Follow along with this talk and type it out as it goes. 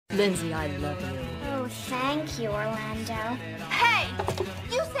Lindsay, I love you. Oh, thank you, Orlando. Hey!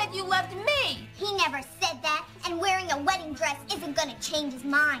 You said you loved me! He never said that, and wearing a wedding dress isn't gonna change his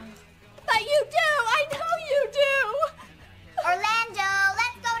mind. But you do! I know you do! Orlando,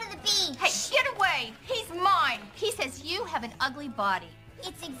 let's go to the beach. Hey, get away! He's mine! He says you have an ugly body.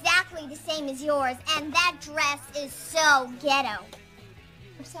 It's exactly the same as yours, and that dress is so ghetto.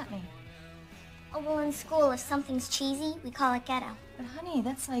 What's that mean? Oh, well, in school, if something's cheesy, we call it ghetto. But honey,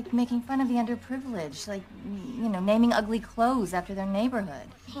 that's like making fun of the underprivileged, like, you know, naming ugly clothes after their neighborhood.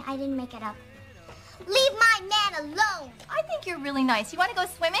 Hey, I didn't make it up. Leave my man alone! I think you're really nice. You want to go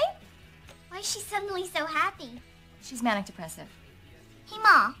swimming? Why is she suddenly so happy? She's manic depressive. Hey,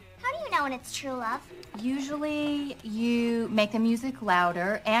 Ma, how do you know when it's true love? Usually you make the music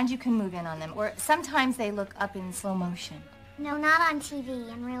louder and you can move in on them, or sometimes they look up in slow motion. No, not on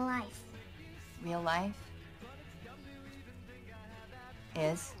TV, in real life. Real life?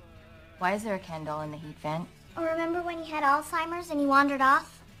 Why is there a Ken doll in the heat vent? Or remember when he had Alzheimer's and he wandered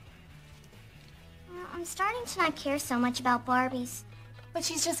off? Well, I'm starting to not care so much about Barbies. But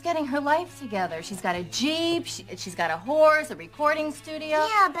she's just getting her life together. She's got a Jeep, she's got a horse, a recording studio.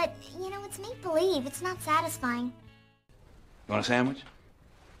 Yeah, but, you know, it's make-believe. It's not satisfying. You want a sandwich?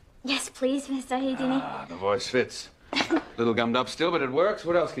 Yes, please, Mr. Houdini. Ah, the voice fits. Little gummed up still, but it works.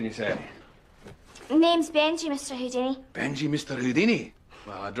 What else can you say? Name's Benji, Mr. Houdini. Benji, Mr. Houdini.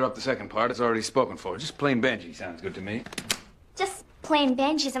 Well, I dropped the second part. It's already spoken for. Just plain Benji sounds good to me. Just plain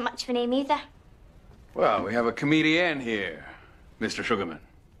Benji isn't much of a name either. Well, we have a comedian here, Mr. Sugarman.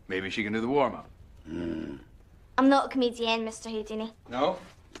 Maybe she can do the warm-up. I'm not a comedian, Mr. Houdini. No?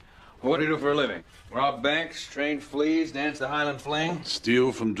 Well, what do you do for a living? Rob banks, train fleas, dance the Highland fling?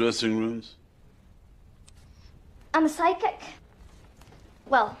 Steal from dressing rooms? I'm a psychic.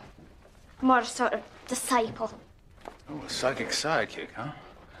 Well, more a sort of disciple. Oh, a psychic sidekick, huh?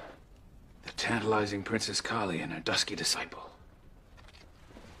 The tantalizing Princess Kali and her dusky disciple.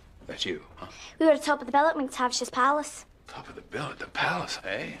 That's you, huh? We were at the top of the bill at McTavish's palace. Top of the bill at the palace,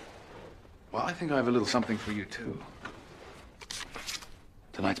 eh? Well, I think I have a little something for you, too.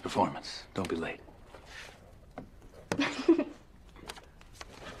 Tonight's performance. Don't be late.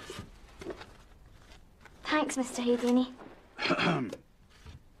 Thanks, Mr. Houdini.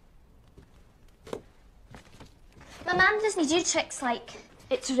 My mum doesn't do tricks like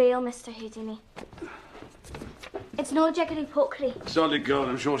it's real, Mr. Houdini. It's no jiggery pokery. Solid gold.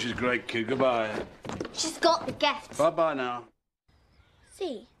 I'm sure she's a great kid. Goodbye. She's got the gift. Bye-bye now.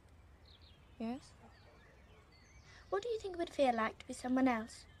 See? Yes? What do you think it would feel like to be someone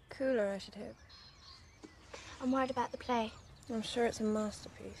else? Cooler, I should hope. I'm worried about the play. I'm sure it's a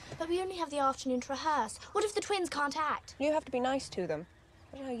masterpiece. But we only have the afternoon to rehearse. What if the twins can't act? You have to be nice to them.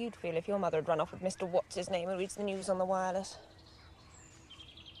 I don't know how you'd feel if your mother had run off with Mr. What's-his-name who reads the news on the wireless.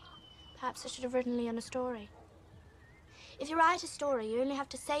 Perhaps I should have written Leon a story. If you write a story, you only have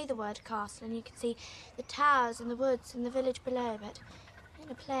to say the word castle and you can see the towers and the woods and the village below, but in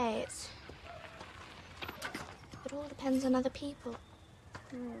a play, it all depends on other people.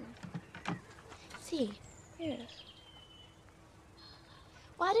 See? Yes.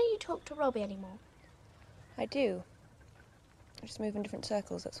 Why don't you talk to Robbie anymore? I do. I just move in different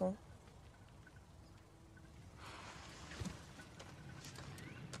circles, that's all.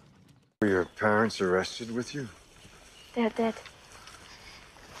 Were your parents arrested with you? They're dead.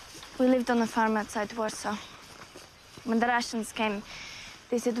 We lived on a farm outside Warsaw. When the Russians came,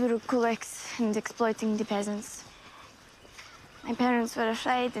 they said we were kulaks and exploiting the peasants. My parents were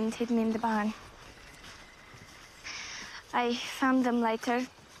afraid and hid me in the barn. I found them later.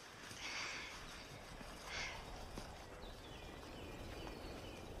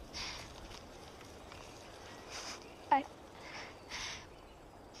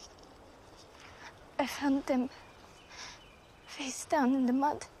 I found them face down in the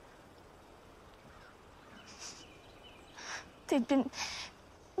mud. They'd been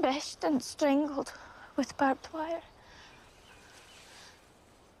bashed and strangled with barbed wire.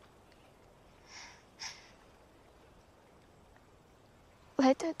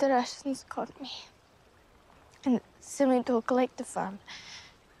 Later, the Russians caught me and sent me to a collective farm.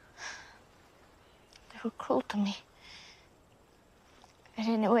 They were cruel to me. But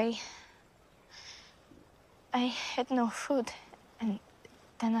anyway, I had no food, and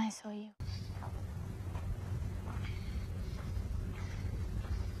then I saw you.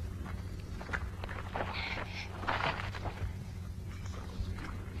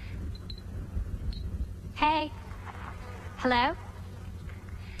 Hey. Hello?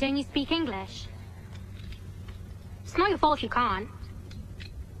 Don't you speak English? It's not your fault if you can't.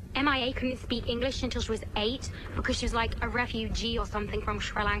 MIA couldn't speak English until she was 8 because she was like a refugee or something from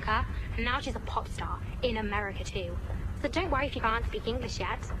Sri Lanka. And now she's a pop star in America too. So don't worry if you can't speak English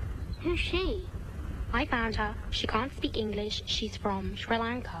yet. Who's she? I found her. She can't speak English. She's from Sri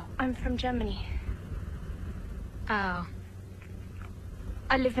Lanka. I'm from Germany. Oh.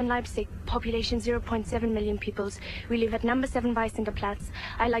 I live in Leipzig, population 0.7 million peoples. We live at number 7 Weißengerplatz.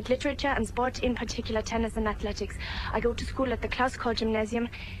 I like literature and sport, in particular tennis and athletics. I go to school at the Klaus Kohl Gymnasium,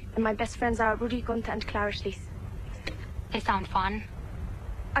 and my best friends are Rudi, Gunther, and Clara Schließ. They sound fun.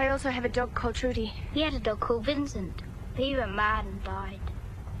 I also have a dog called Trudy. He had a dog called Vincent. He went mad and died.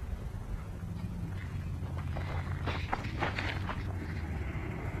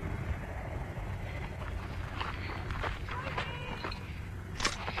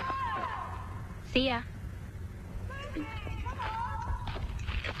 See ya.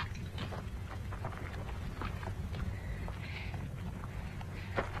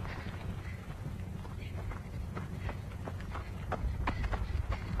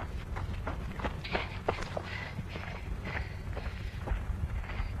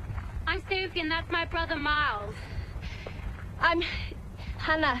 I'm Sophie and that's my brother Miles. I'm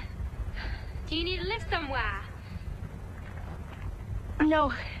Hanna. Do you need to live somewhere?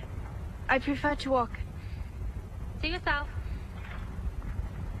 No, I prefer to walk. See yourself.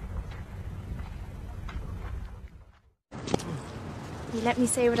 You let me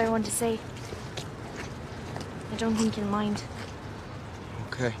say what I want to say. I don't think you'll mind.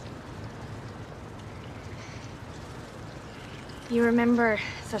 Okay. You remember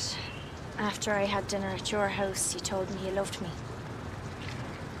that after I had dinner at your house, you told me you loved me.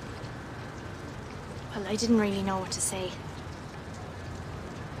 Well, I didn't really know what to say.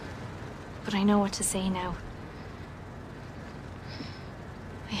 But I know what to say now.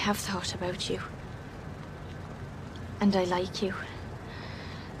 I have thought about you. And I like you.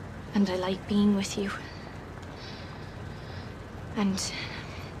 And I like being with you. And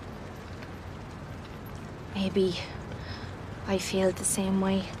maybe I feel the same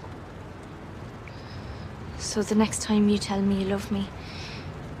way. So the next time you tell me you love me,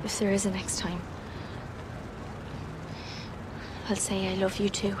 if there is a next time, I'll say I love you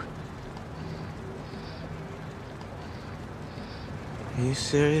too. Are you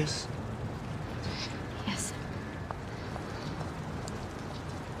serious? Yes.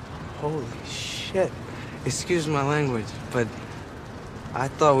 Holy shit. Excuse my language, but I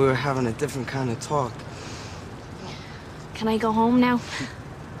thought we were having a different kind of talk. Can I go home now?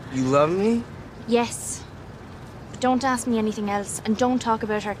 You love me? Yes. But don't ask me anything else, and don't talk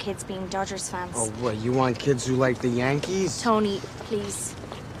about our kids being Dodgers fans. Oh, what, you want kids who like the Yankees? Tony, please,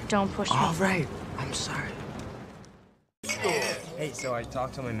 don't push me. All right, I'm sorry. Hey, so I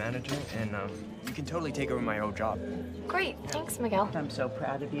talked to my manager, and you can totally take over my old job. Great, thanks, Miguel. I'm so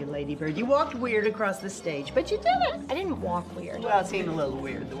proud of you, Lady Bird. You walked weird across the stage, but you did it. I didn't walk weird. Well, it seemed a little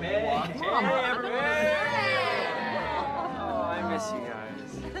weird the way you walked. Mom. Oh, I miss you guys.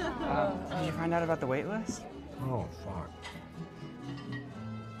 Did you find out about the wait list? Oh, fuck.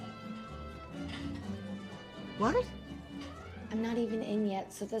 What? I'm not even in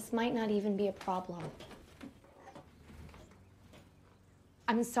yet, so this might not even be a problem.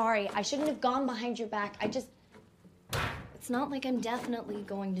 I'm sorry. I shouldn't have gone behind your back. It's not like I'm definitely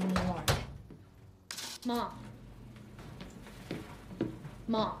going to New York. Mom.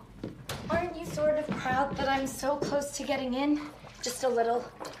 Mom. Aren't you sort of proud that I'm so close to getting in? Just a little.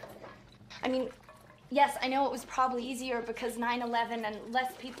 I mean, yes, I know it was probably easier because 9/11 and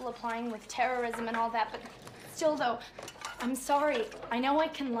less people applying with terrorism and all that, but still, though, I'm sorry. I know I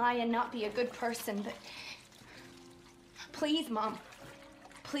can lie and not be a good person, but please, Mom.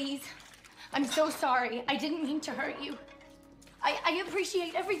 Please. I'm so sorry. I didn't mean to hurt you. I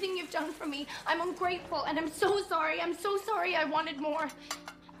appreciate everything you've done for me. I'm ungrateful, and I'm so sorry. I'm so sorry I wanted more.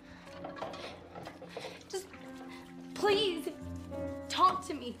 Just, please, talk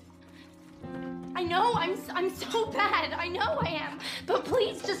to me. I know I'm so bad. I know I am. But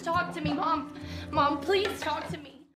please just talk to me, Mom. Mom, please talk to me.